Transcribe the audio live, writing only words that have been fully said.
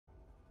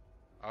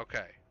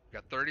Okay,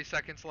 got 30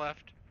 seconds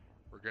left.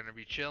 We're gonna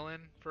be chilling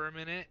for a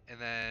minute,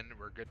 and then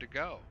we're good to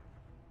go.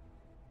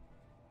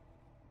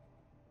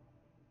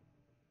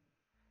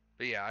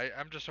 But yeah,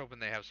 I'm just hoping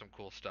they have some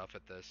cool stuff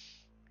at this.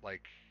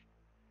 Like,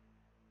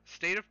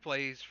 state of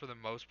plays for the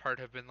most part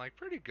have been like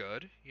pretty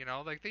good. You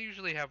know, like they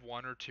usually have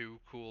one or two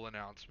cool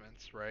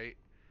announcements, right?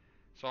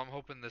 So I'm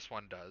hoping this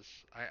one does.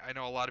 I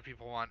know a lot of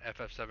people want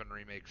FF7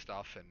 remake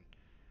stuff, and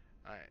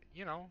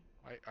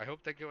I hope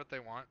they get what they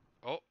want.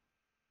 Oh,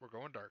 we're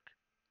going dark.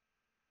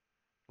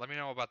 Let me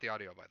know about the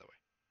audio, by the way.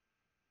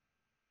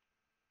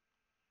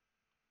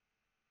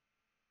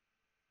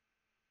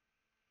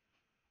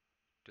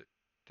 Did,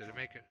 did it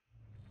make it?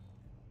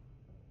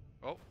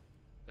 Oh,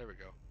 there we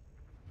go.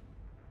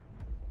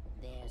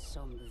 There's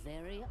some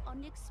very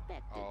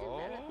unexpected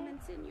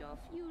developments in your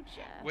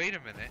future. Wait a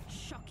minute.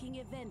 Shocking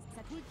events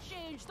that will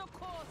change the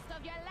course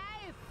of your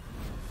life.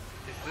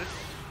 Is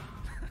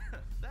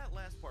this? That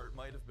last part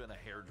might have been a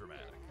hair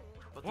dramatic,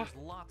 but there's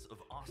lots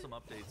of awesome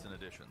updates and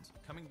additions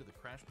coming to the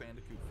Crash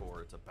Bandicoot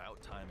 4 It's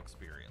About Time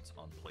experience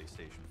on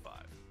PlayStation 5.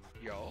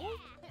 Yo?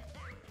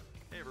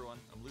 Hey everyone,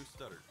 I'm Lou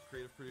Studdard,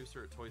 creative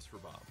producer at Toys for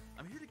Bob.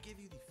 I'm here to give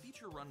you the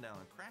feature rundown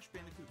on Crash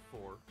Bandicoot 4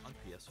 on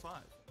PS5.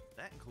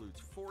 That includes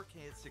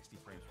 4K at 60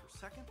 frames per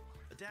second,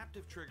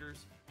 adaptive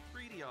triggers,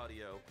 3D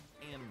audio,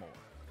 and more.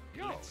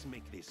 Yo. Let's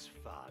make this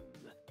fun.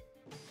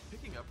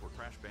 Picking up where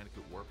Crash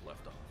Bandicoot Warp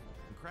left off,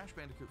 in Crash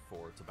Bandicoot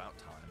 4 It's About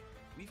Time,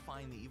 we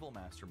find the evil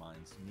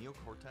masterminds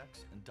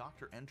Neo-Cortex and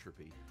Dr.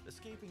 Entropy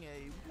escaping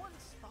a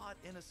once-thought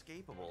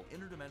inescapable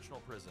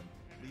interdimensional prison,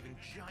 leaving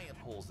giant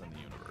holes in the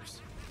universe.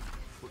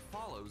 What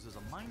follows is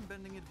a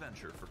mind-bending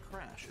adventure for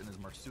Crash and his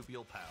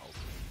marsupial pals.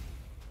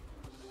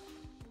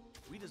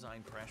 We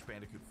designed Crash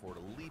Bandicoot 4 to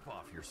leap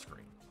off your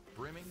screen,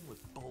 brimming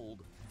with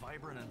bold,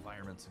 vibrant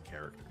environments and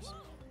characters.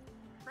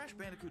 Crash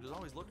Bandicoot has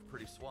always looked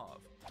pretty suave,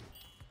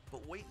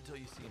 but wait until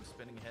you see him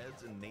spinning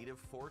heads in native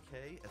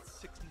 4K at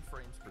 60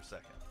 frames per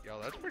second.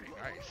 Yo, that's pretty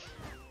nice.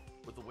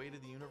 With the weight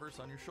of the universe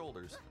on your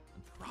shoulders,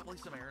 and probably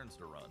some errands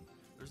to run,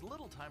 there's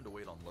little time to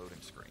wait on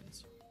loading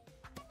screens.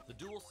 The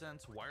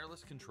DualSense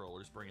wireless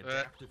controllers bring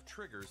adaptive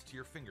triggers to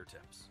your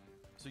fingertips,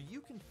 so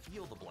you can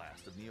feel the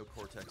blast of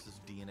Neo-Cortex's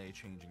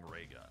DNA-changing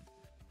ray gun,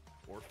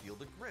 or feel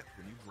the grip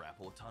when you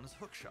grapple a Tana's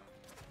hookshot.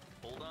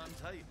 Hold on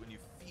tight when you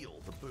feel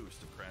the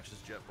boost of Crash's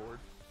jetboard,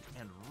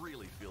 and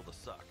really feel the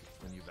suck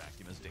when you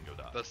vacuum his Dingo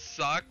Dog. The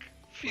suck?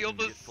 Feel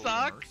the fully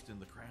suck? immersed in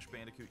the Crash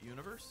Bandicoot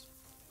universe?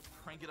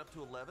 Crank it up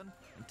to 11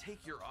 and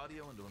take your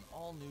audio into an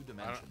all-new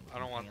dimension. I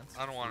don't want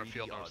to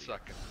feel no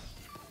sucking.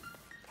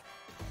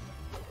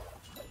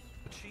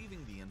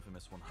 Achieving the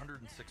infamous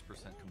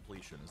 106%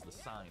 completion is the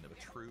sign of a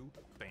true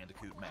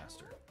Bandicoot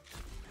master.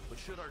 But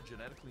should our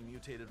genetically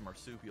mutated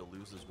marsupial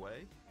lose his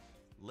way?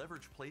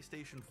 Leverage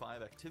PlayStation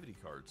 5 activity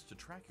cards to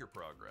track your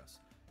progress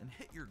and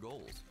hit your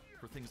goals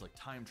for things like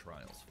time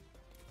trials,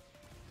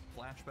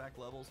 flashback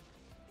levels,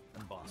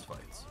 and boss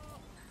fights.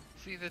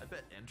 See, I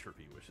bet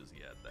Entropy wishes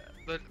he had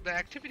that. The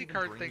activity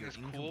card thing is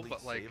cool,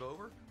 but like save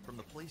over from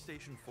the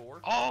PlayStation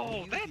 4. Oh,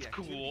 use that's the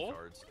activity cool.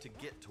 cards to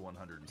get to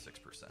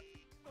 106%.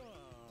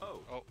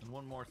 Oh, and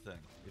one more thing.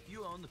 If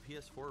you own the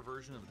PS4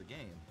 version of the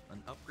game,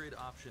 an upgrade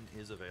option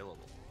is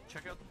available.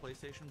 Check out the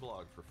PlayStation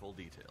blog for full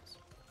details.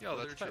 Yo,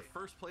 Whether that's it's your tight.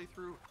 first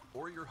playthrough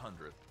or your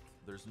 100th,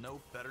 there's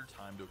no better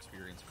time to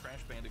experience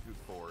Crash Bandicoot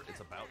 4 It's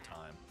About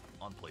Time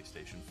on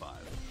PlayStation 5.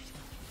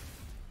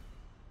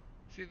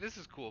 See, this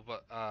is cool,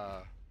 but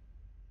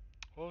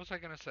what was I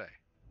gonna say?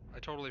 I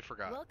totally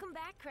forgot. Welcome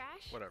back,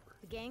 Crash. Whatever.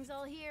 The gang's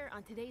all here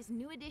on today's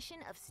new edition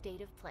of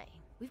State of Play.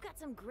 We've got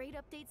some great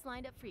updates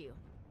lined up for you.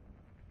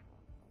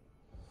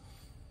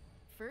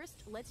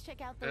 First, let's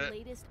check out the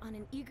latest on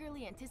an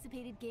eagerly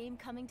anticipated game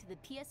coming to the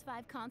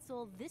PS5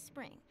 console this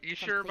spring. You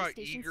from sure about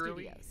PlayStation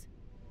eagerly? Studios.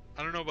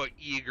 I don't know about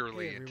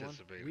eagerly Hey everyone,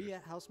 anticipated. we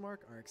at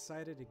Housemarque are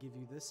excited to give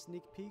you this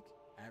sneak peek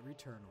at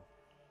Returnal.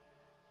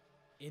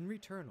 In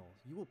Returnal,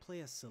 you will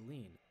play as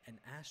Celine, an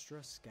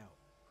Astra scout,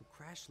 who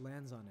crash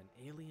lands on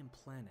an alien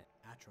planet,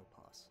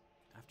 Atropos,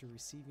 after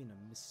receiving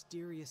a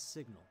mysterious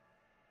signal,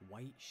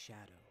 White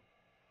Shadow.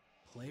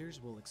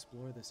 Players will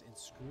explore this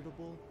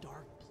inscrutable,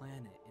 dark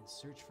planet in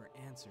search for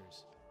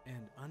answers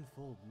and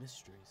unfold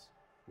mysteries,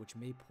 which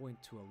may point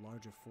to a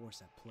larger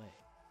force at play.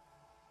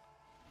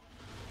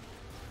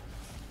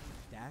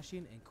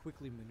 Dashing and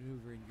quickly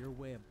maneuvering your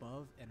way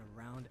above and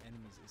around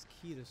enemies is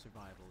key to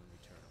survival in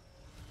Returnal.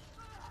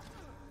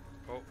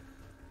 Oh.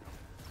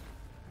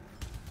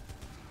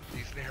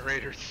 These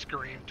narrators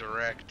scream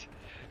direct.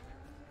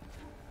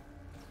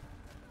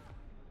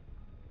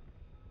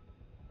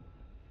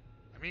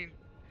 I mean,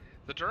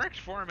 the direct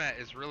format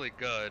is really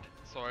good,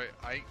 so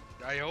I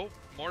hope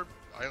more.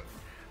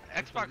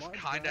 Xbox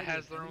kind of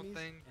has their own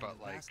thing, but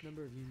like, vast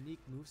number of unique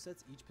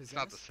movesets each possess. it's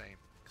not the same.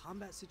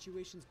 Combat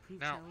situations prove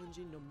Now-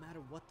 challenging no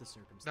matter what the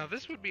circumstances. Now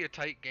this would be a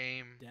tight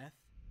game Death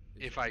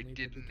is if I only the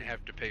didn't beginning.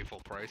 have to pay full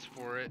price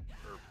for it,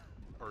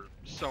 or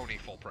Sony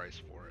full price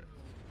for it.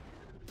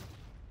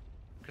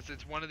 Because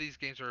it's one of these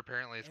games where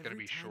apparently it's going to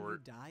Every be time you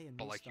short, die and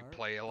but like you restart,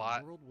 play a the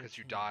lot world will because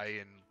you change. die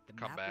and The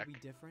come map back. will be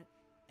different,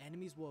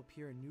 Enemies will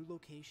appear in new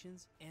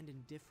locations and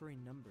in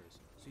differing numbers,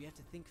 so you have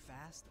to think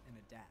fast and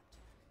adapt.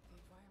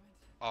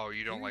 Oh,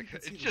 you don't Here like can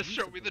it? see It the just use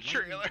showed of me the lightning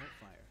trailer.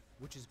 alt-fire,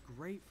 which is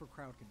great for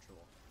crowd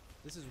control.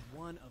 This is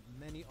one of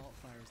many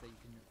alt-fires that you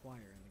can acquire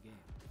in the game.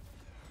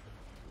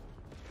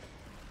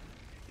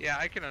 Yeah,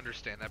 I can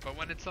understand that, but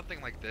when it's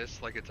something like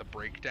this, like it's a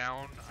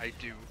breakdown, I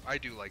do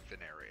like the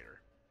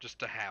narrator, just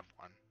to have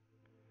one.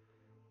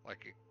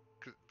 Like,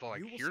 You will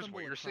here's stumble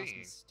what you're across seeing.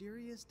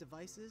 mysterious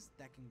devices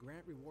that can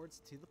grant rewards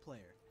to the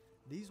player.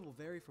 These will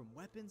vary from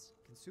weapons,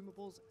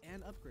 consumables,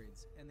 and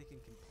upgrades, and they can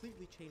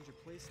completely change your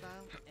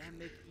playstyle and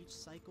make each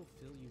cycle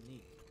feel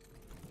unique.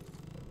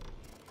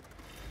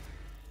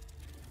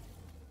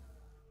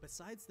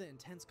 Besides the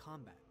intense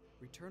combat,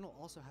 Returnal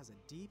also has a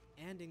deep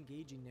and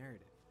engaging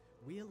narrative.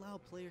 We allow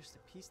players to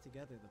piece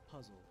together the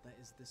puzzle that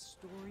is the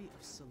story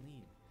of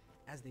Celine,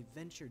 as they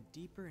venture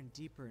deeper and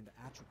deeper into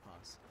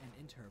Atropos and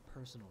into her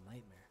personal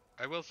nightmare.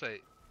 I will say,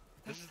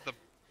 this is the...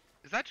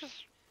 Is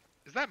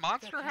that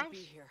Monster House?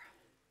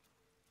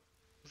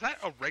 Is that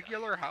a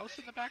regular house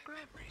in the background?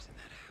 Memories in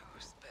that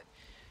house, but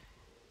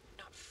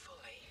not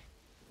fully.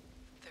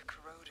 They're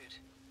corroded.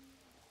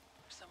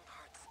 Some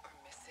parts are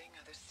missing,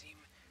 others seem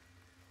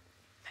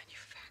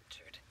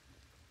manufactured.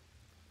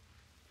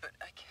 But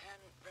I can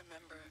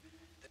remember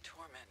the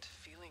torment,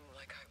 feeling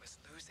like I was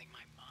losing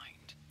my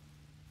mind.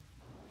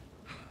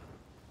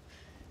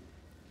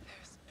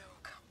 There's no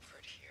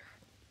comfort here.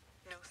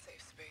 No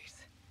safe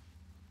space.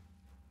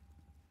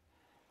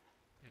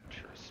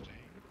 Interesting.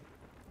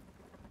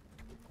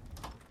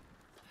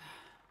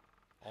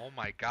 Oh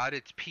my god,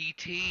 it's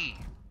PT!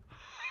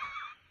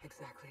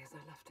 Exactly as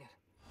I left it.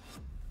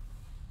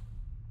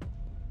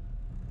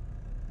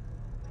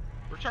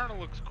 Returnal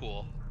looks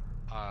cool.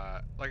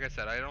 Like I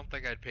said, I don't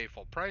think I'd pay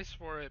full price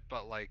for it,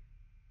 but like,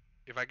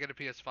 if I get a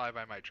PS5,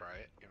 I might try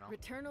it, you know?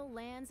 Returnal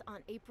lands on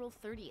April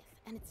 30th,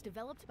 and it's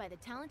developed by the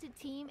talented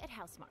team at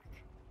Housemarque.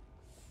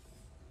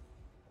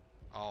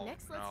 Oh,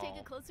 Next, no. let's take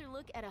a closer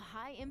look at a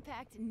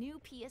high-impact new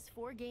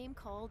PS4 game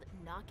called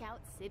Knockout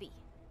City.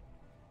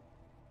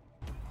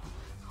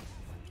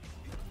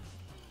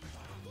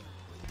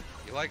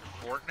 You like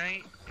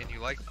Fortnite, and you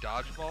like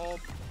Dodgeball,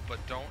 but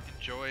don't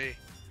enjoy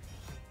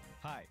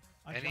Hi,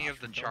 I'm any Josh of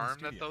the from charm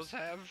Bone that those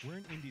Studios. have? We're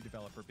an indie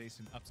developer based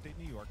in upstate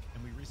New York,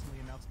 and we recently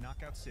announced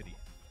Knockout City,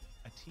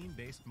 a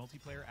team-based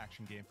multiplayer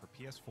action game for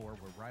PS4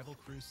 where rival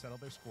crews settle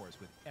their scores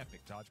with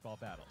epic dodgeball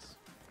battles.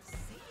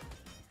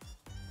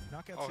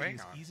 Knockout Oh, City hang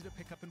is on. easy to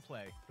pick up and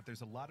play, but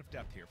there's a lot of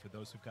depth here for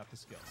those who've got the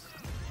skills.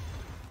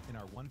 In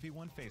our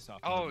 1v1 face-off,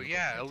 Oh, mode, we go yeah,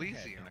 head-to-head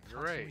Elysium, in a you're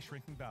constantly right.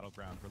 shrinking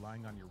battleground,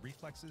 relying on your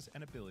reflexes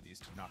and abilities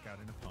to knock out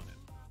an opponent.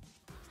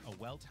 A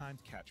well-timed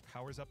catch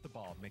powers up the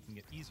ball, making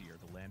it easier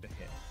to land a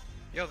hit.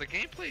 Yo, the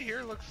gameplay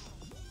here looks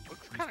Use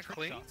kind of trick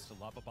clean. shots to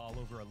lob a ball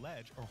over a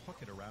ledge or hook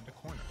it around a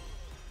corner.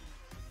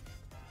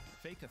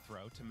 Fake a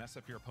throw to mess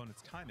up your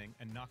opponent's timing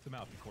and knock them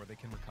out before they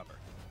can recover.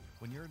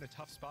 When you're in a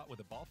tough spot with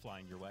a ball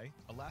flying your way,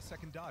 a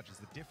last-second dodge is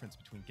the difference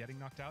between getting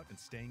knocked out and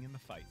staying in the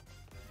fight.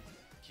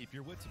 Keep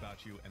your wits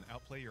about you and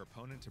outplay your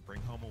opponent to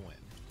bring home a win.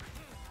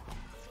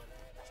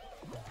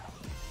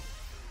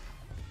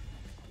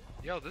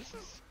 Yo, this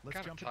is Let's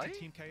kind of jump tight. into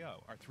Team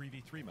KO, our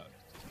 3v3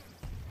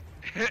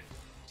 mode.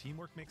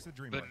 Teamwork makes the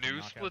dream The work in new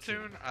Knockout City.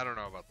 Splatoon? I don't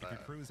know about If your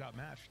that. crew is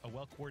outmatched, a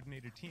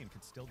well-coordinated team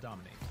can still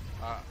dominate.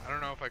 I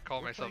don't know if I'd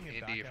call We're myself playing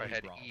at indie if I Back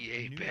had Alley Brawl,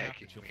 EA a new map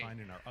backing that you'll me. find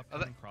in our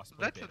upcoming crossplay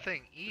That's the beta.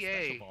 thing. The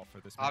EA, special ball for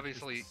this map is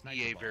obviously, the Sniper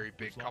EA Ball, very which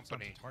big locks onto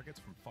company, targets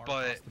from far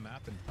but across the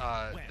map and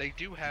wham, they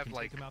do you have can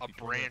like take them out a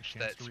before they have branch a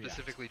that chance to react.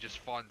 specifically just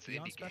funds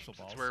Beyond indie special games.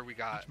 balls, It's where we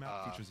got each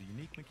map features a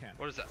unique mechanic.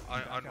 what is it? In Back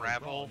Alley Brawl,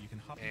 Unravel you can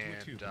hop into a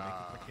and tube and make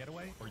a quick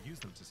getaway, or use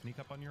them to sneak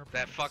up on your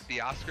that opponents. fuck the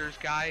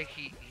Oscars guy.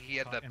 He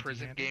had Caught the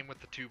prison empty-handed, game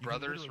with the two You can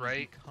brothers, literally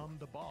right? become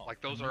the ball,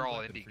 Like, those a new are all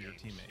weapon indie for your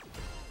games. teammate.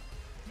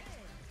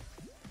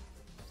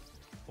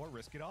 Or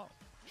risk it all.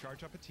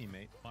 Charge up a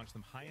teammate, launch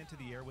them high into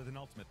the air with an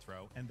ultimate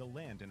throw, and they'll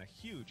land in a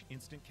huge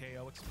instant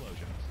KO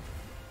explosion.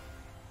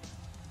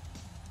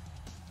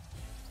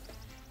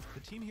 The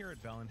team here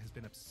at Velen has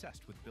been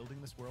obsessed with building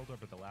this world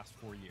over the last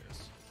 4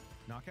 years.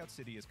 Knockout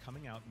City is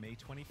coming out May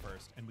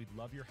 21st, and we'd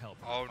love your help.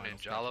 in the Oh, final Ninjala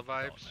step of vibes.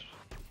 development.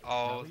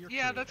 Oh, Rally your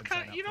yeah, crew that's and kind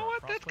sign of. up You for know our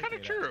what? That's crossplay kind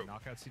of beta at true.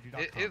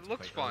 knockoutcity.com It to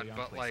looks play early fun, on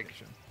but like,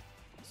 PlayStation.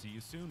 See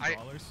you soon, I-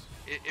 brawlers.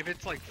 if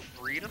it's like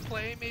free to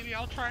play, maybe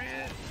I'll try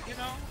it. You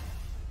know?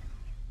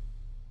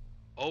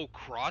 Oh,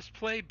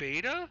 crossplay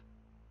beta?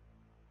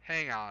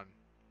 Hang on.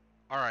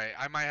 All right,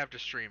 I might have to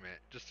stream it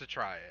just to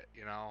try it.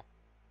 You know?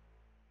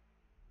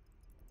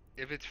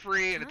 If it's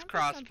free and it's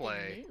Time for something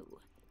crossplay. new.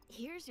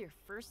 Here's your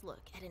first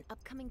look at an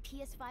upcoming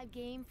PS5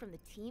 game from the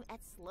team at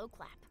Slow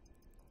Clap.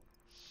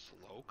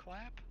 Slow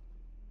clap?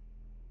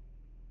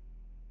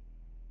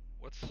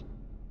 What's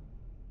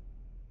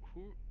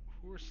who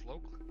are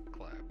slow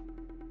clap?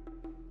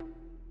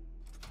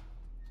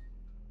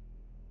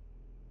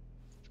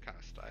 It's kind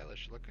of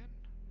stylish looking.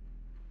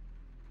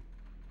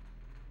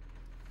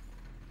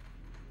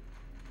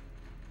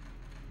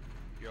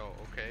 Yo,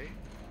 okay.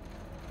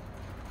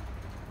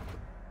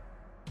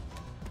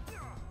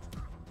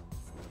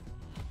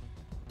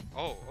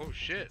 Oh, oh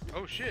shit.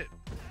 Oh shit.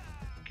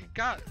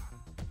 God.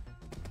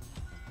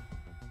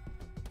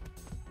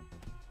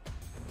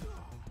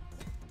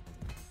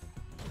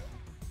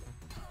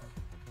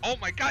 Oh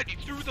my god, you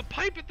threw the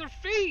pipe at their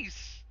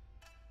face!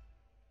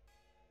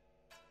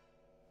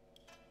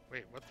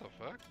 Wait, what the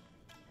fuck?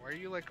 Why are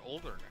you like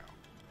older now?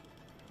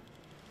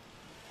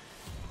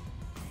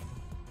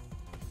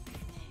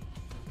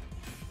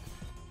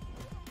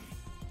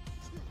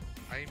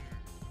 I'm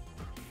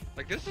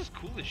like, this is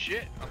cool as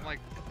shit. I'm like,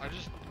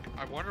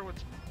 I wonder what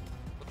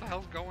the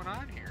hell's going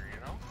on here, you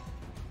know?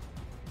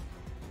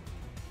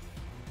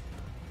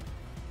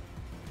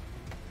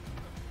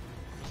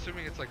 I'm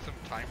assuming it's like some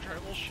time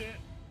travel shit.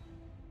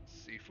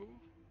 Sifu?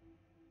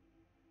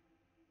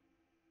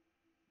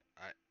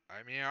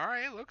 I mean,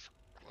 alright, looks.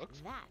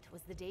 That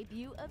was the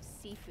debut of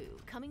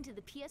Sifu, coming to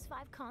the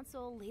PS5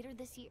 console later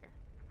this year.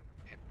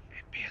 And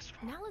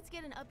PS4. Now let's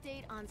get an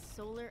update on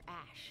Solar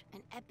Ash,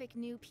 an epic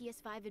new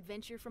PS5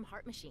 adventure from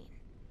Heart Machine.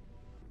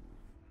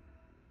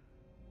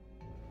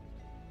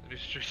 The new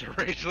Streets of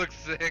Rage looks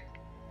sick.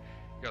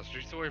 Yo,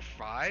 Streets of Rage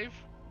 5?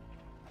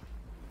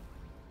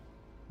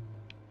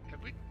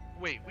 Have we?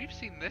 Wait, we've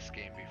seen this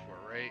game before,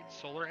 right?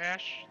 Solar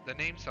Ash? The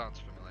name sounds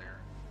familiar.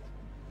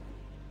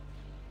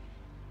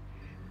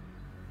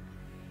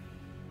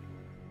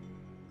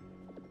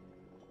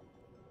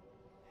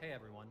 Hey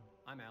everyone,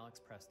 I'm Alex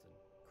Preston,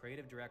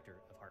 creative director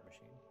of Heart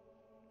Machine.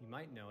 You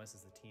might know us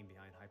as the team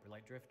behind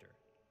Hyperlight Drifter.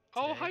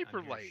 Oh, Today, I'm here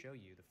Hyperlight! to show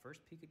you the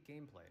first peek at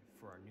gameplay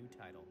for our new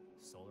title,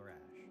 Solar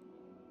Ash.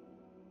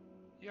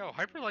 Yo,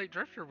 Hyperlight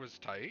Drifter was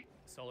tight.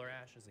 Solar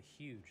Ash is a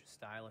huge,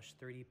 stylish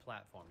 3D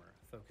platformer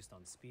focused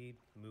on speed,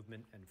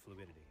 movement, and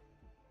fluidity.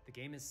 The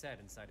game is set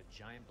inside a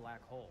giant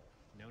black hole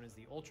known as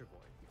the Ultra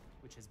Void,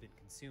 which has been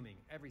consuming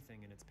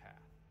everything in its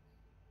path.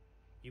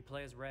 You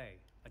play as Ray,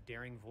 a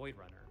daring Void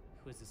Runner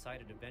who has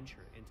decided to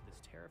venture into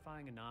this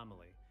terrifying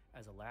anomaly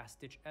as a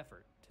last-ditch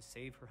effort to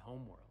save her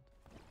homeworld.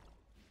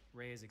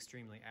 Ray is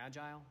extremely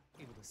agile,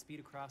 able to speed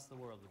across the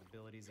world with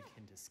abilities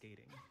akin to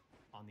skating.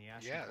 On the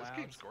ashy Yeah, clouds, this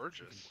game's you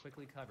gorgeous. can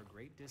quickly cover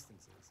great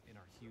distances in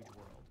our huge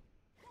world.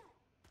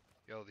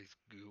 Yo,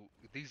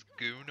 these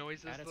goo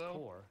noises At its though.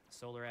 core,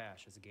 Solar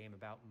Ash is a game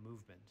about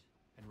movement,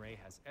 and Ray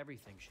has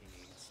everything she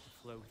needs to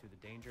flow through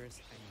the dangerous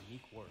and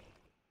unique world.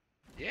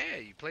 Yeah,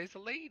 you play as a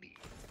lady.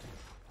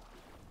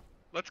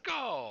 Let's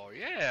go,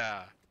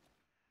 yeah.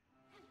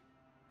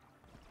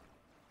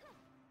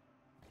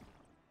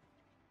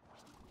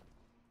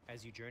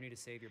 As you journey to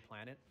save your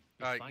planet,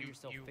 you find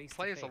yourself you face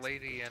play to as a face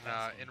lady with in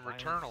vast and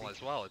violent Returnal as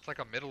creatures. well. It's like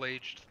a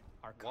middle-aged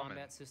Our woman.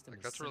 combat system Like,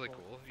 is that's really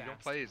simple, cool. You don't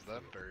fast, play and as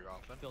them fluid, very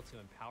often, built to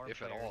empower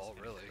if at players all,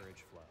 and really.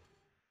 encourage flow.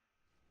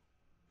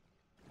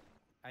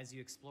 As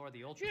you explore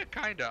the Ultra Yeah,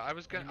 Void, kinda. I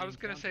was gonna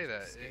say encounters that.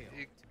 will scale to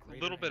A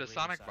greater little bit and of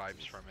greater Sonic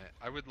sizes. vibes from it.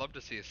 I would love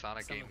to see a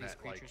Sonic Some game of these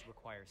that like creatures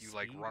require you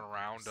like speed run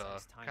around and a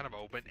precise kind of timing to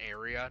open defeat.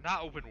 area,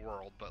 not open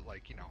world, but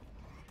like, you know,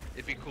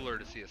 it'd be cooler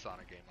to see a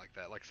Sonic game like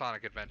that, like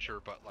Sonic Adventure,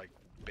 but like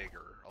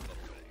bigger a little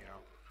bit, you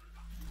know.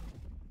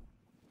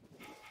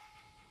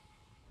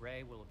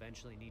 Ray will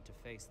eventually need to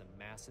face the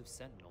massive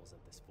sentinels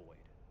of this void.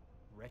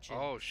 Wretched,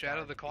 Oh,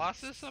 Shadow of the starved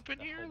Colossus beasts up in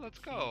that here? hold the Let's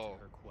key to go.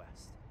 her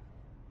quest.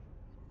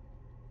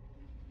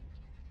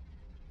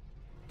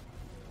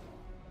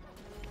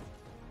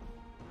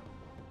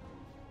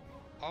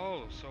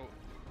 Oh, so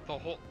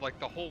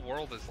the whole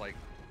world is like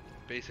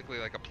basically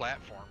like a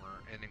platformer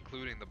and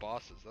including the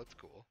bosses. That's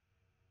cool.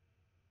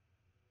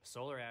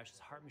 Solar Ash is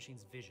Heart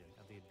Machine's vision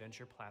of the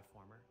adventure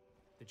platformer.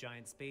 The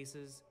giant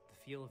spaces, the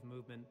feel of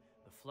movement,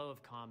 the flow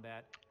of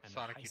combat, and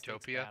Sonic the high-stakes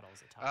Utopia?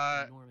 battles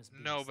atop enormous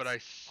beasts No, but I all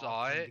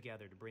saw come it.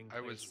 together to bring I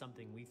players was-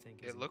 something we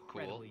think it is looked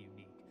cool. incredibly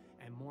unique,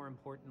 and more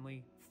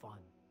importantly, fun.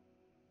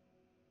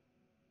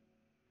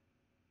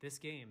 This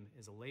game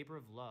is a labor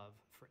of love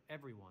for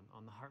everyone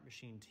on the Heart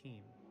Machine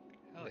team.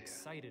 Hell We're yeah.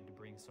 excited to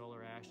bring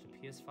Solar Ash to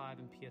PS5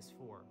 and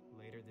PS4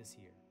 later this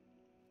year.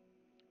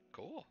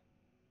 Cool.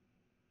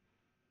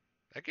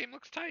 That game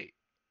looks tight.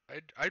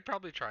 I'd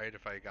probably try it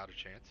if I got a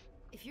chance.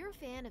 If you're a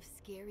fan of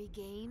scary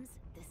games,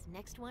 this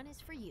next one is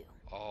for you.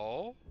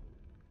 Oh.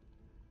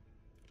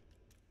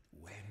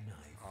 When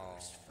I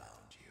first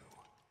found you,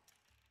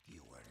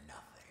 you were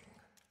nothing.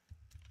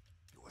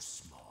 You were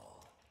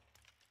small,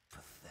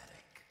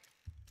 pathetic.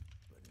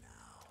 But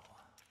now,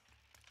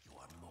 you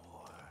are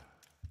more.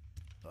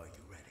 Are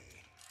you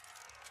ready?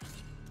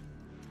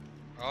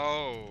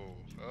 Oh.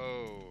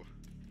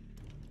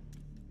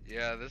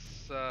 Yeah, this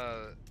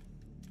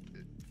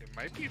it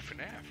might be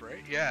FNAF,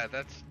 right? Yeah,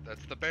 that's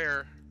the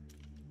bear.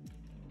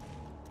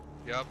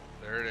 Yep,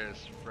 there it is,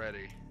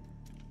 Freddy.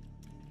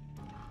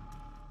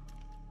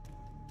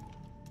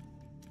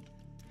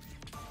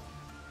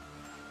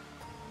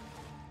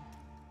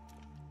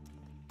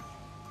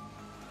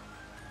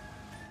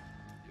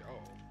 Yo.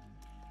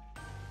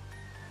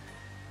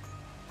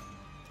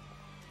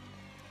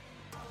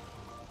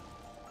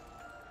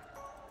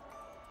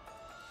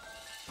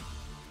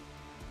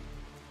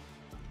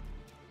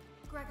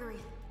 Gregory,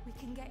 we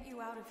can get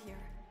you out of here.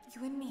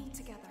 You and me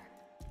together.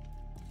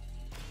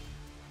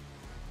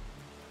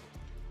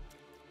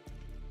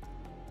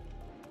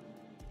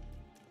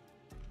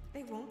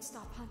 won't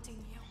stop hunting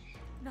you.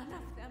 None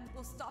of them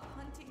will stop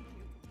hunting you.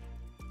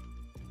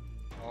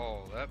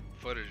 Oh, that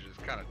footage is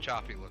kind of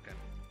choppy looking.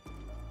 Ooh.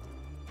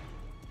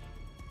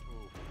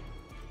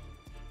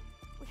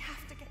 We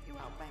have to get you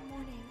out by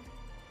morning.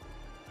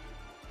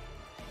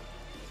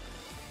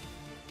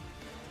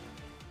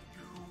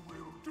 You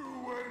will do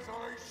as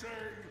I say.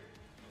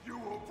 You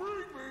will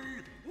bring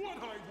me what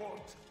I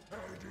want.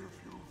 And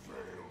if you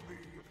fail me,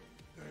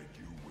 then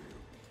you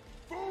will.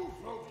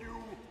 Both of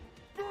you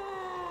burn!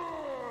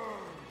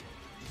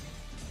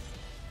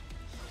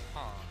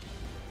 Huh.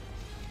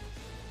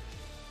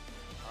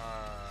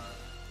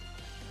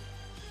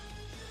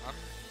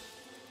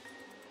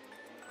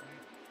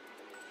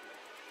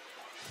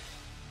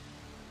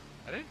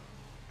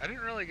 I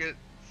didn't really get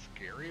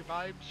scary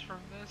vibes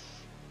from this.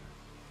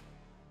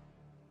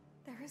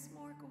 There is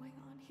more going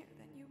on here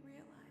than you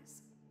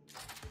realize.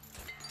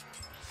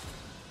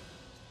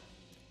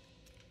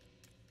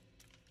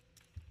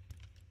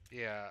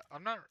 Yeah,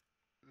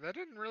 that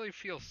didn't really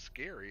feel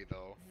scary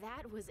though.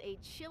 That was a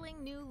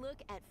chilling new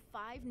look at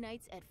Five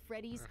Nights at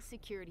Freddy's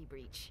Security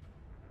Breach.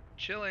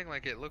 Chilling,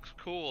 like it looks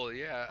cool,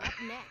 yeah.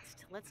 Up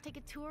next, let's take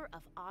a tour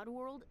of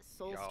Oddworld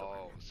Soulstorm.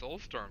 Yo,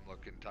 Soulstorm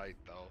looking tight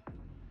though.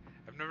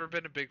 I've never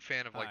been a big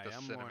fan of like Hi, the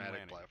I'm cinematic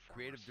Rob-RmanX, platforms.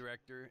 Creative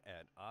Director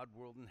at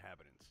Oddworld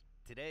Inhabitants.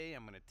 Today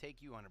I'm going to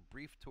take you on a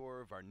brief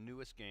tour of our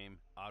newest game,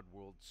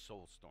 Oddworld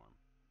Soulstorm.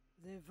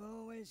 They've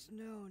always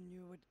known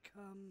you would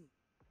come.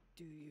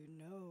 Do you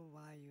know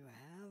why you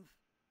have?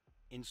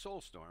 In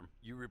Soulstorm,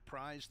 you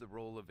reprise the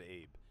role of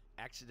Abe,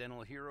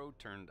 accidental hero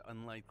turned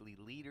unlikely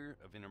leader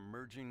of an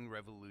emerging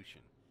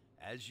revolution,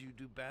 as you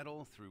do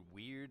battle through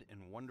weird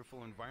and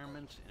wonderful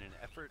environments in an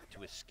effort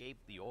to escape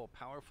the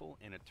all-powerful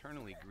and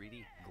eternally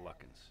greedy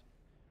Gluckons.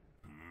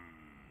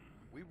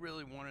 We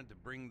really wanted to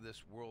bring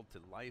this world to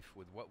life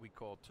with what we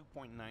call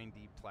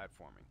 2.9D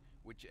platforming,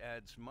 which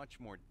adds much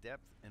more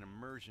depth and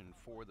immersion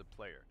for the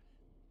player.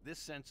 This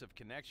sense of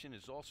connection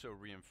is also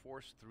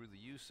reinforced through the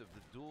use of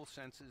the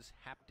DualSense's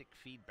haptic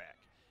feedback,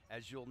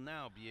 as you'll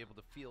now be able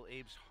to feel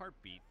Abe's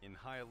heartbeat in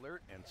high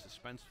alert and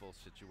suspenseful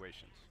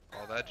situations.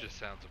 Oh, that just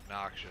sounds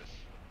obnoxious.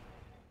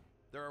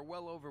 There are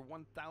well over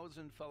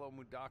 1,000 fellow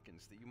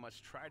Mudokons that you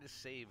must try to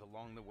save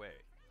along the way,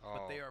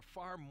 but they are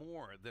far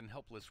more than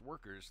helpless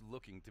workers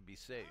looking to be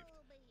saved.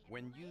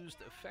 When used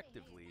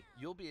effectively,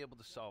 you'll be able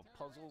to solve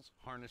puzzles,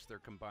 harness their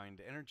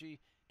combined energy,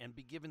 and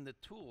be given the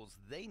tools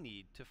they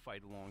need to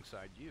fight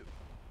alongside you.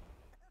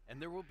 And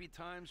there will be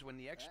times when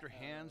the extra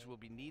hands will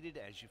be needed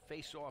as you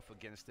face off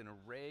against an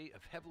array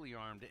of heavily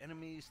armed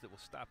enemies that will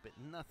stop at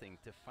nothing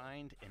to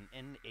find and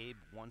end Abe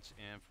once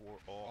and for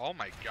all. Oh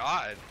my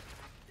god!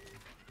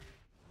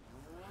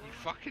 He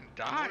fucking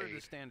died! In order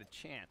to stand a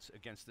chance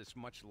against this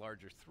much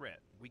larger threat,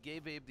 we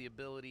gave Abe the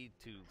ability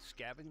to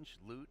scavenge,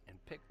 loot,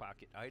 and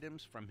pickpocket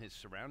items from his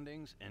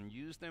surroundings and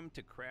use them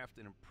to craft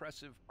an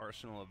impressive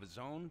arsenal of his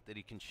own that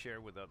he can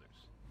share with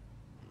others.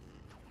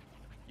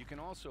 You can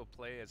also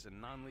play as a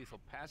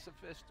non-lethal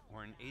pacifist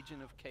or an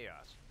agent of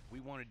chaos. We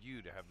wanted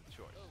you to have the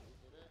choice.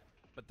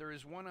 But there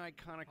is one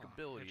iconic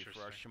ability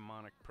for our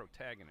shamanic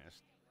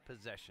protagonist,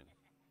 Possession.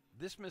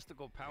 This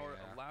mystical power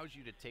allows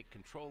you to take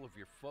control of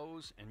your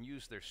foes and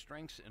use their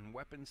strengths and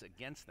weapons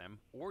against them,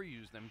 or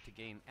use them to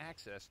gain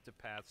access to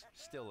paths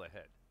still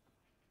ahead.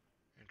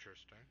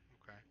 Interesting.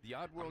 Okay. The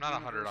Oddworld I'm not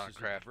 100 universe on is a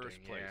crafting, diverse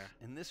place,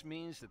 and this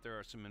means that there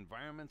are some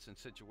environments and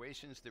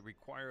situations that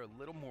require a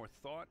little more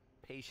thought,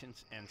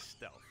 patience, and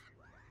stealth.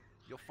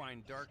 You'll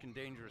find dark and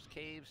dangerous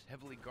caves,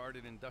 heavily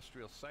guarded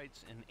industrial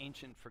sites, and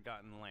ancient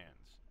forgotten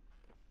lands.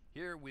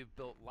 Here, we've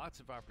built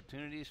lots of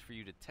opportunities for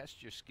you to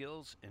test your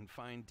skills and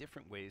find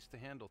different ways to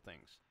handle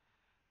things.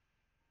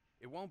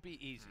 It won't be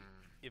easy.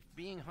 If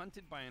being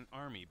hunted by an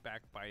army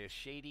backed by a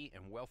shady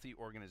and wealthy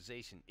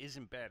organization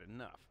isn't bad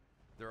enough,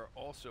 there are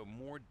also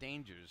more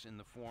dangers in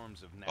the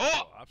forms of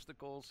natural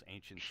obstacles,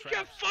 ancient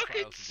traps, trials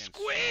against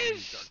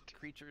stormy, dark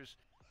creatures,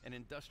 and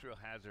industrial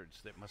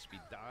hazards that must be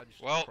dodged,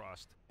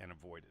 crossed, and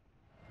avoided.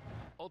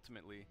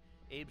 Ultimately,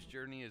 Abe's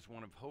journey is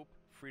one of hope,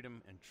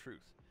 freedom, and truth.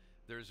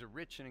 There's a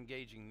rich and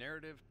engaging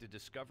narrative to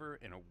discover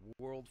in a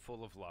world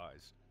full of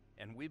lies,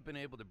 and we've been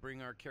able to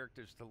bring our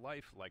characters to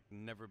life like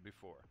never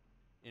before.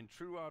 In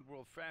true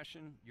Oddworld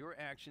fashion, your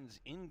actions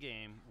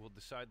in-game will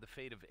decide the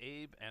fate of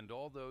Abe and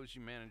all those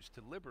you manage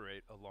to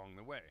liberate along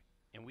the way,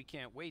 and we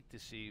can't wait to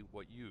see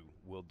what you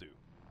will do.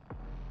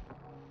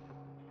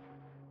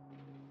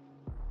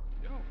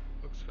 Yo,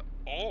 looks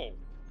oh!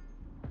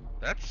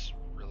 That's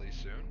really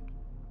soon.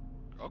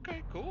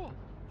 Okay, cool.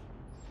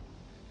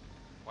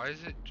 Why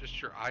is it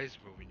just your eyes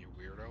moving, you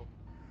weirdo?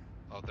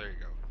 Oh, there you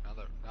go.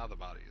 Now the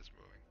body is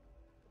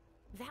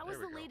moving. That was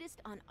the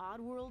latest on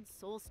Oddworld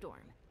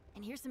Soulstorm.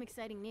 And here's some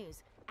exciting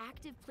news.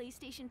 Active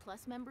PlayStation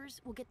Plus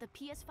members will get the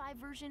PS5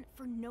 version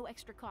for no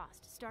extra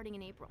cost starting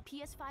in April.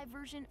 PS5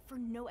 version for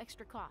no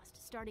extra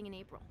cost starting in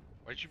April.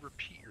 Why'd you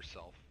repeat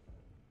yourself?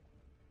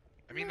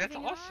 I mean, that's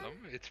awesome.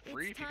 It's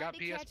free if you got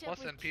PS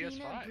Plus and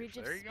PS5.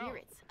 There you go.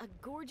 A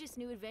gorgeous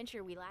new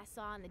adventure we last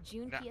saw in the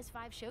June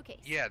PS5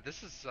 showcase. Yeah,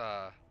 this is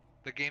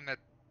the game that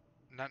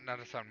not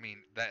to sound mean,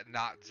 that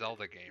not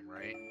Zelda game,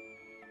 right?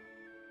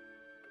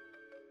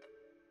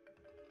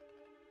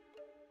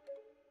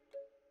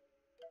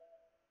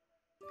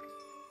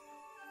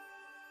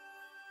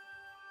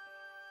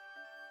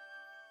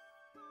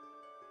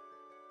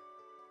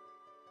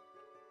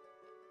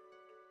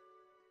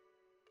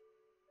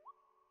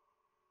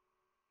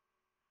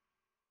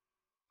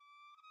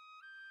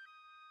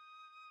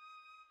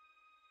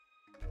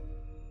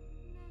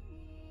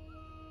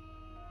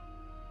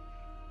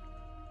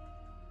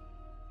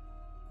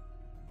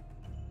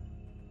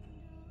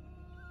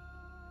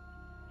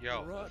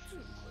 Yo, Rats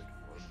this are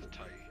quite is fond of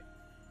tight. me.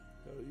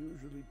 They're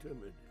usually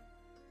timid.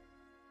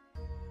 I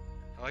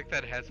like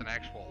that it has an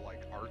actual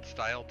like art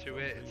style to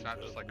it. It's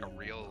not just like a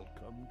real.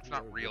 It's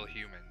not real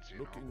humans, you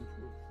know. Looking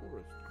for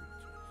forest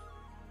creatures.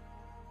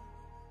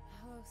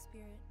 Hello,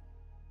 Spirit.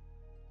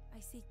 I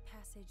seek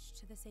passage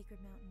to the sacred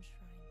mountain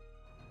shrine.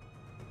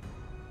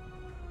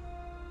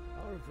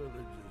 Our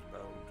village is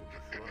bound to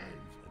the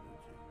shrine's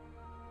energy.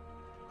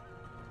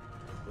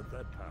 But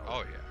that power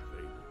Oh yeah,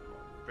 faded long ago.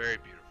 very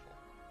beautiful.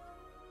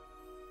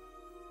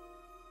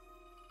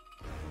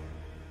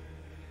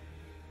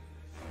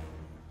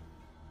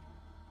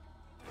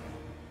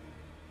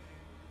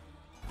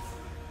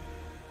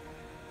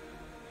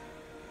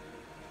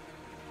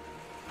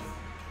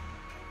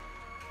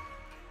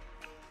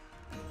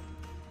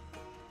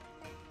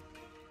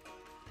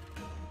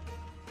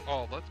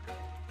 Oh, let's go.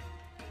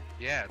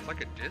 Yeah, it's like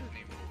a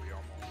Disney movie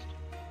almost.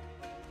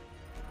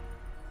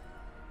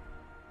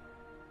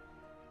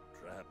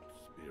 Trapped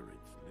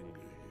spirits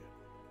linger here,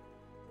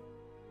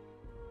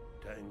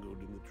 tangled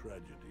in the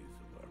tragedies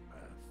of our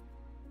past.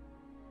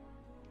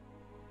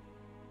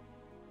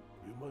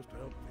 You must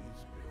help these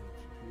spirits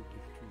if you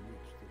wish to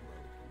reach the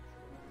mountain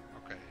shrine.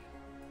 Okay.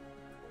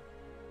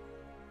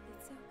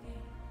 It's okay.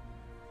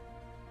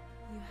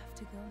 You have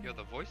to go Yo, now.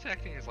 the voice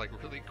acting is like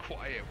really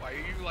quiet. Why are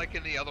you like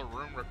in the other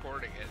room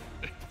recording it?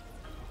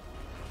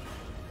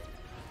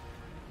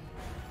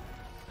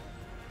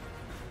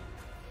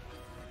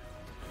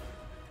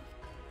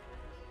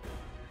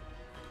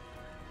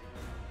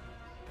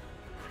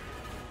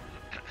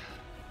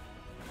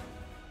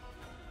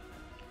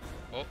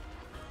 Oh,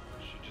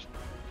 she just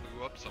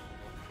blew up some of them.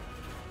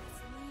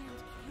 This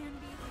land can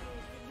be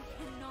healed, but you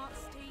cannot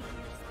stay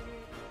here,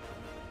 Spirit.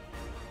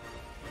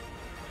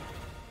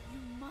 You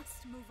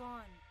must move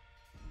on.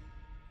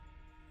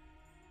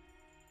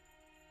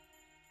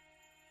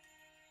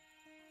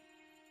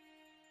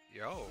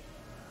 Yo.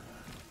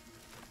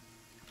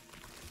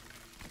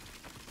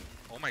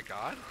 Oh my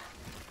god.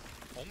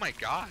 Oh my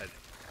god.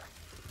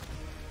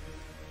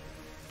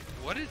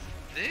 What is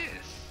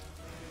this?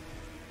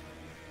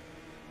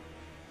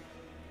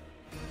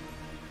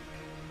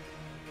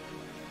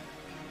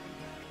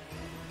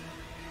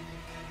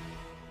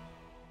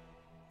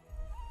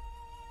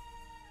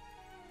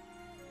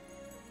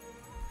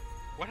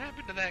 What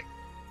happened to that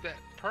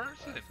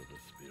person? Path of the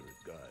spirit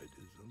guide is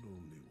a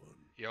lonely one.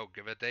 Yo,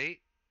 give it a date.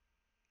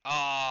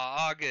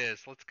 Ah,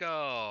 August, let's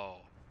go.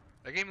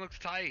 That game looks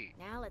tight.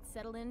 Now let's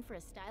settle in for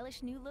a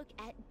stylish new look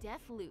at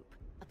Deathloop,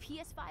 a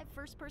PS5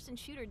 first-person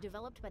shooter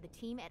developed by the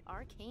team at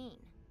Arcane.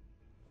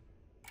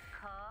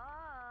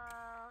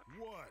 Colt.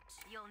 What?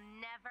 You'll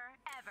never,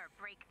 ever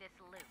break this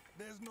loop.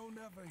 There's no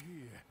never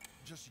here.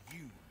 Just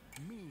you,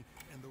 me,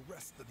 and the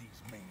rest of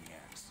these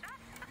maniacs.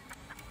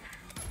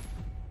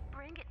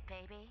 Bring it,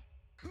 baby.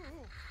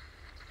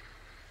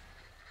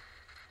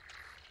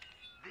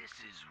 This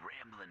is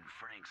Ramblin'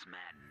 Frank's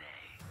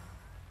Matinee.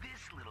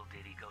 This little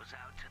ditty goes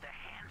out to the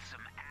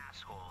handsome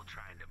asshole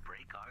trying to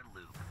break our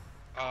loop.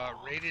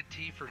 Rated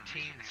T for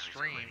teen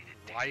stream.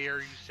 Why are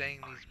you saying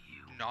these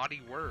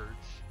naughty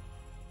words?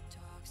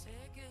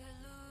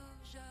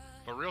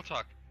 But real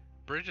talk,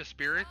 Bridge of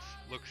Spirits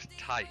looks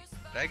tight.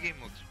 That game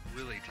looks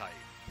really tight.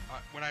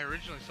 When I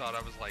originally saw it,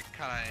 I was like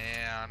kind of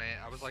on it.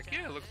 I was like,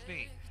 yeah, it looks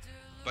neat.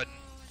 But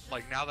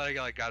like now that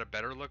I got a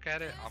better look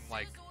at it, I'm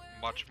like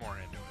much more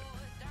into it.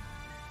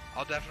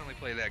 I'll definitely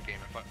play that game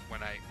if and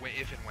when I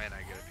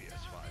get a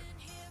PS5.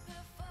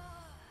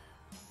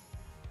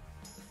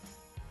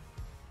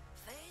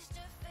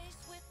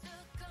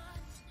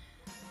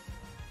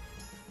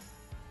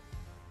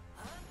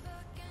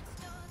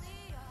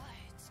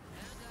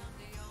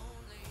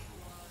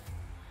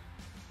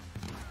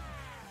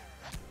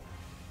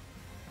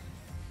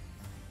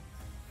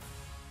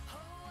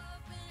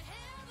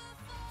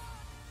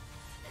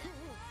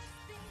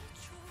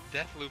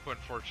 Deathloop,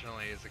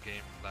 unfortunately, is a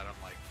game that I'm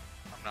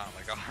not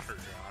like 100 on.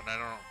 I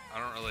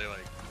don't really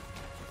like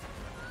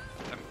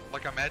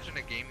imagine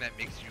a game that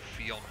makes you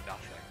feel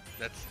nothing.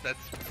 That's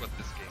what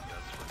this game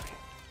does for me.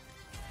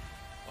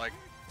 Like,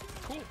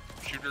 cool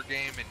shooter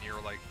game, and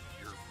you're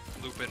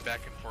looping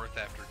back and forth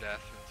after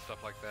death and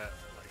stuff like that.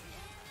 Like,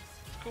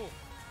 it's cool.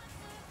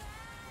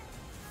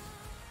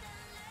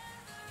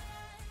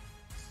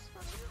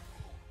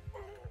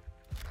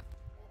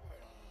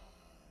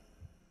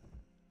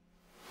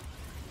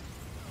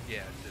 Yeah,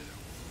 it did.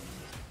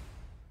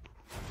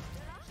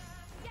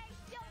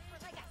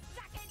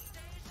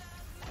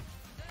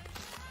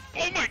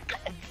 Oh my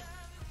god!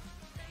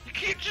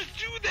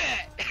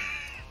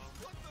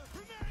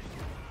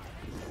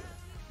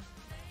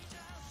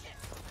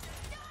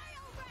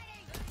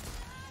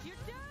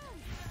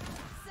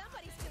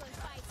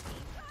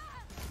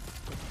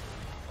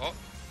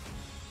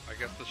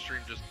 guess the stream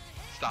just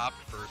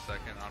stopped for a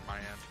second on my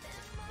end.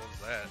 What was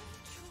that?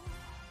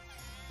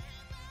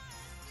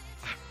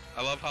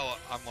 I love how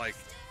I'm like,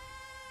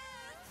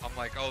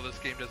 oh, this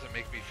game doesn't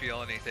make me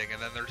feel anything,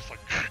 and then they're just like,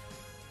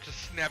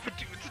 just snap a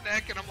dude's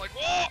neck, and I'm like,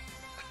 whoa!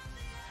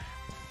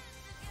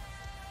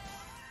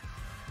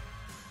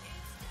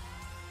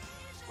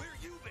 Where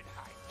you been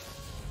hiding?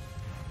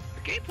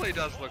 The gameplay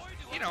does look,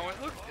 you know,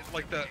 it looks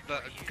like the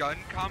gun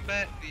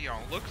combat, you know,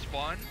 looks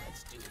fun,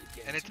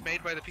 and it's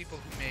made by the people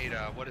who made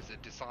what is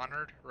it,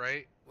 Dishonored,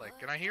 right? Like,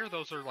 and I hear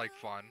those are like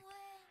fun,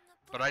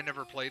 but I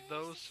never played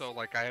those, so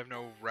like I have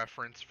no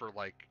reference for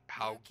like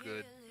how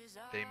good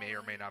they may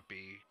or may not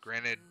be.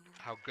 Granted,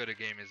 how good a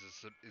game is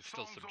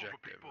still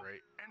subjective,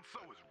 right? And so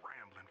is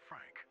Ramblin'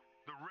 Frank.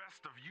 The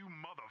rest of you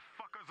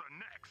motherfuckers are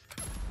next.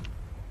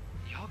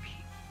 Yo,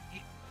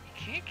 you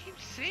can't keep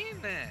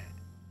saying that.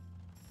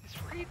 It's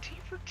rated T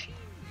for teen.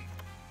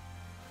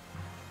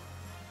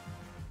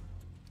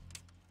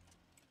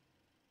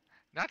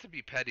 Not to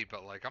be petty,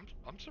 but like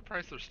I'm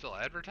surprised they're still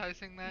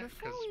advertising that.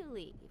 Before we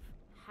leave,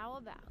 how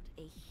about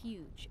a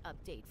huge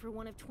update for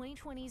one of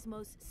 2020's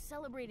most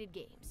celebrated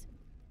games?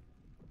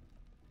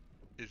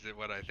 Is it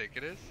what I think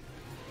it is?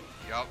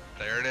 Yup,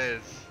 there it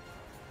is.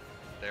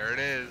 There it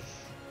is.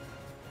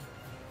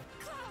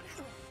 Cloud,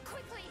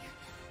 quickly!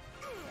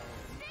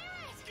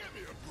 Barrett! Give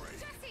me a break.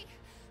 Jesse!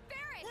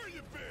 Barrett! Where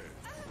you been?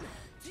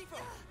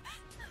 Tifa!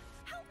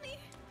 Help me!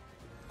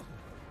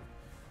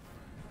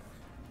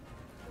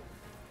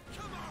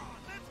 Come on,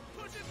 let's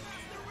push it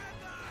past the red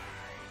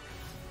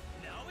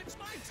line. Now it's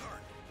my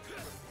turn.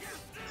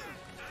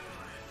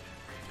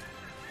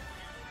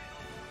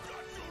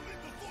 Got your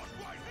little force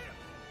right here.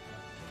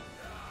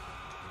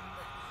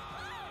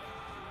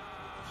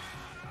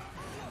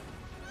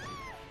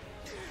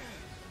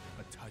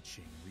 A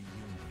touching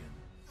reunion.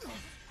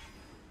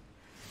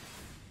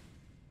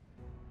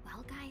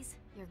 Well, guys,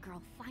 your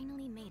girl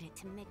finally made it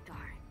to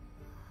Midgar.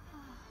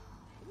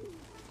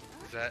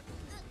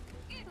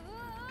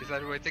 Is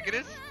that who I think it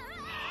is?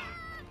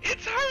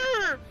 It's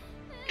her!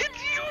 It's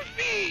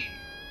Yuffie!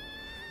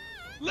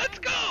 Let's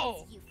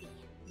go! It's Yuffie,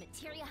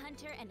 Materia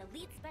Hunter and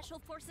Elite Special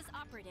Forces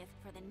operative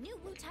for the new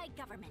Wutai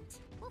government.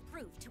 We'll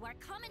prove to our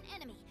common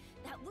enemy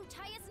that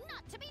Wutai is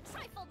not to be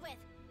trifled with.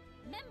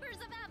 Members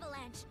of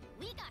Avalanche,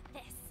 we got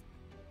this.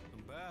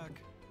 I'm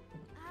back.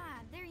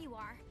 Ah, there you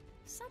are.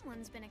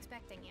 Someone's been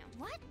expecting you.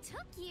 What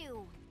took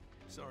you?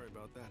 Sorry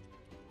about that.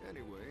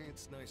 Anyway,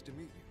 it's nice to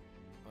meet you.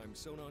 I'm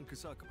Sonon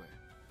Kusakabe.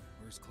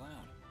 Where's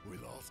Cloud? We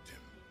lost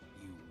him.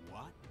 You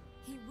what?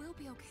 He will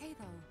be okay,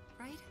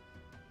 though, right?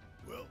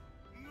 Well,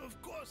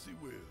 of course he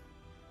will.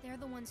 They're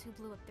the ones who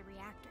blew up the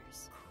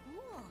reactors.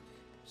 Cool.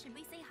 Should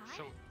we say hi?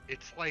 So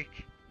it's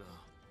like No,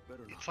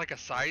 better not. it's like a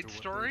side After what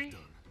story? they've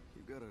done,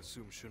 you gotta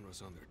assume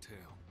Shinra's on their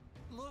tail.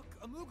 Look,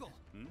 a Moogle.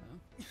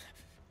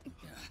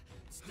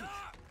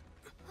 Stop!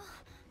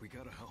 We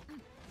gotta help.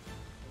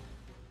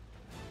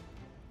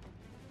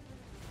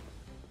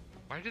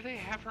 Why do they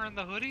have her in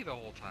the hoodie the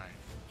whole time?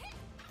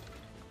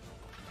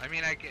 I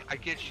mean, I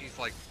get she's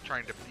like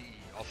trying to be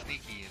all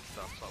sneaky and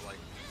stuff, but like.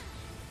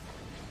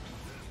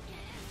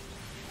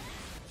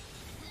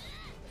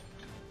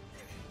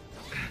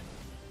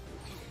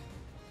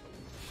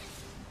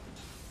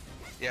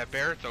 Yeah,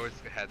 Barrett's always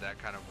had that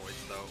kind of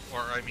voice though,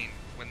 or I mean,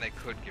 when they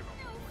could give him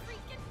a voice.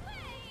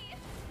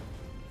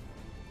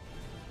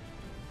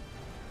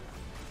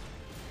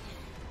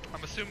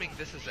 I'm assuming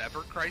this is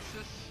Ever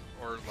Crisis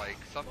or like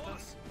something.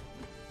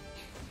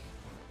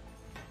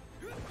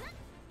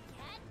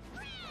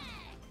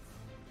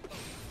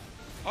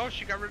 Oh,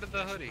 she got rid of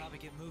the hoodie. Probably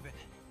get moving.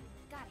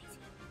 Got it.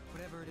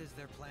 Whatever it is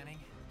they're planning,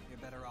 you're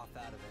better off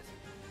out of it.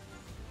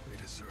 They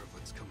deserve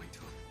what's coming to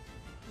them.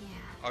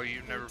 Yeah. Oh,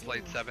 you never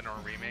played 7 or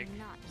Remake? I'm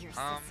not your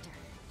sister.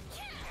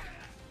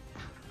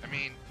 I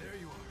mean, There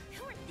you are.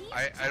 Who are these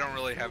I don't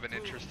really have an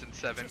interest in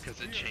 7 because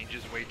it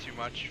changes way too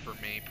much for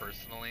me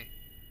personally.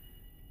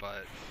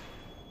 But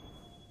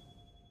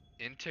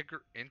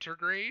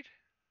Intergrade?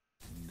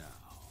 Now,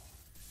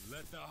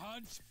 let the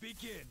hunt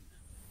begin.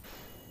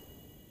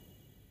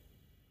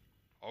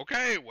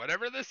 Okay,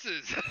 whatever this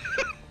is.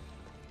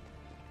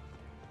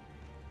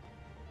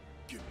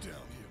 Get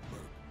down here,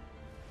 Merc.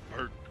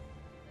 Merc.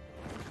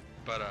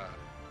 But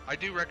I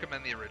do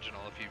recommend the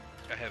original if you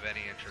have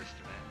any interest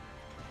in it.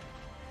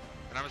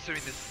 And I'm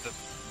assuming this is the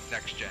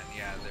next gen.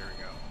 Yeah, there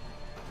we go.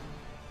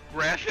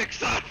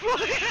 Graphics on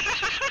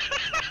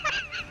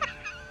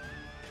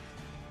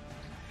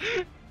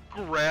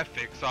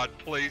Graphics on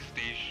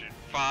PlayStation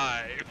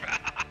 5.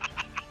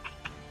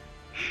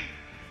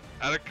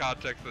 Out of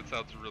context, that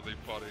sounds really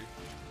funny.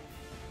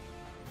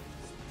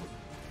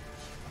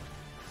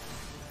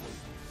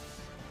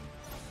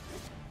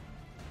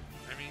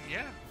 I mean,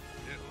 yeah,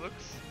 it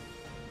looks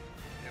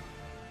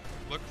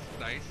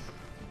nice.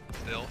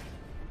 Still,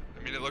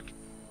 I mean, it looked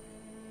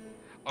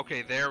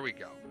okay. There we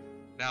go.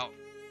 Now,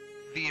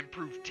 the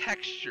improved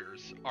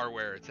textures are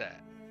where it's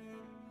at.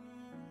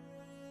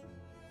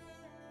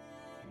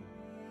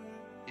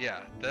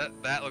 Yeah,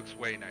 that looks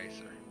way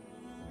nicer.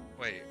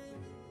 Wait.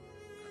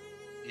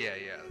 Yeah.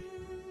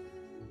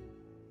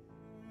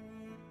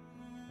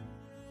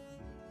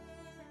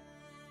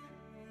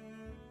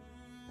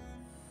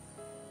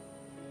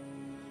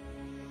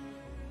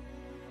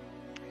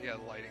 Yeah,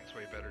 the lighting's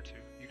way better too.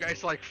 You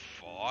guys like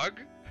fog?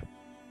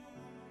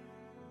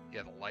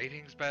 Yeah, the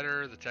lighting's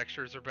better, the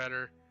textures are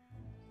better.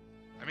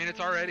 I mean, it's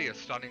already a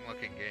stunning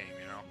looking game,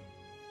 you know?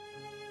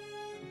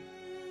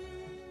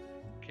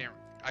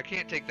 I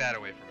can't take that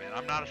away from it.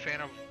 I'm not a fan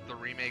of the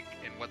remake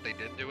and what they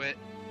did to it,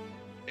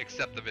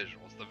 except the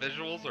visuals. The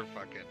visuals are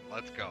fucking,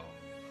 let's go.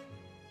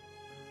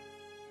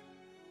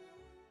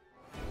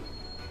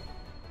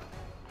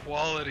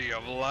 Quality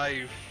of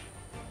life.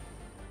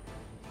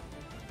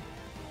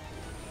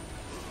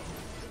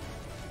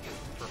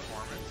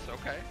 Performance,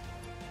 okay.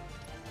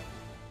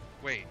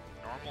 Wait,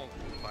 normal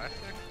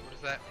classic? What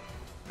is that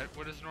mean?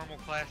 What is normal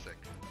classic?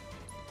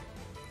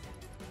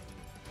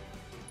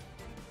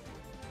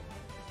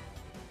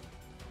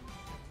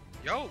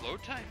 Yo,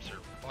 load times are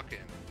fucking...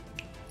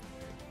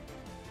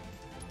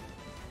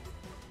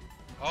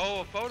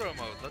 Oh, a photo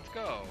mode, let's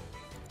go.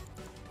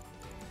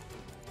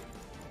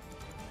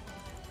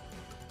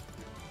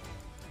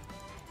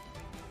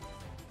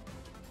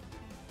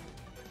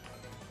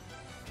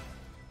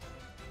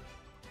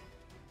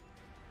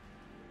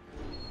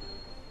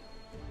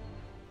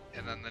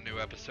 And then the new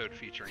episode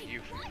featuring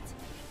Yuffie.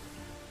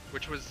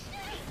 Which was...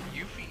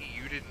 Yuffie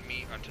you didn't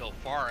meet until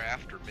far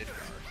after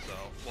Midgar, so...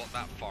 Well,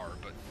 not far,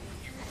 but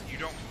you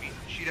don't meet...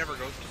 She never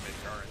goes to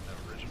Midgar in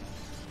the original.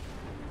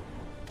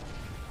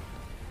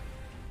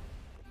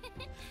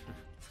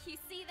 You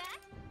see that?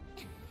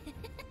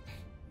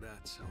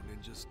 That's how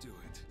ninjas do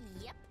it.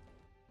 Yep.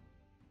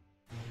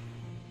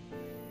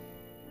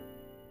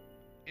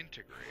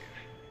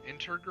 Intergrade.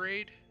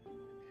 Intergrade?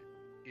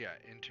 Yeah,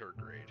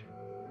 intergrade.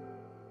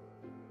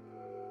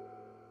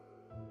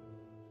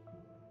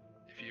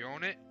 If you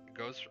own it, it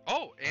goes...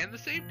 Oh, and the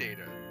save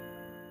data.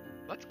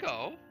 Let's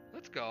go.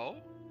 Let's go.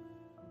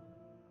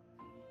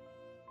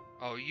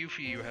 Oh,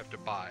 Yuffie you have to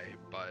buy,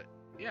 but,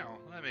 you know,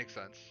 that makes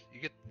sense.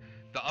 You get...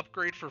 The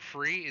upgrade for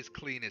free is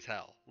clean as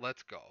hell.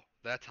 Let's go.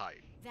 That's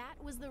hype. That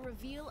was the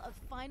reveal of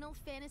Final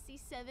Fantasy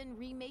VII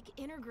Remake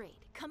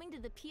Intergrade, coming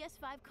to the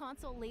PS5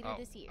 console later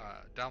this year.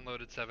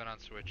 Downloaded 7 on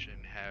Switch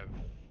and have...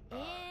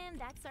 and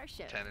that's our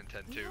show. 10 and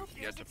 10 We too. hope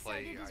you're Yet to as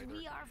play excited as either.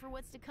 we are for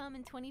what's to come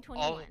in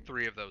 2021. All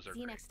 3 of those are See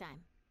you great. next time.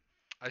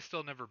 I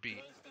still never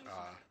beat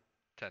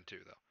 10-2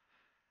 though.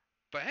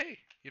 But hey,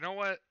 you know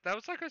what? That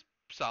was like a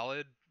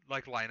solid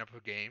like lineup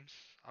of games.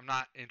 I'm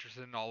not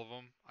interested in all of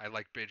them. I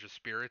like Binge of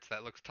Spirits.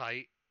 That looks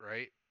tight,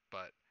 right?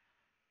 But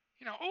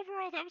you know,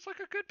 overall that was like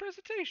a good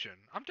presentation.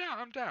 I'm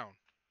down.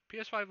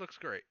 PS5 looks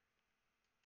great.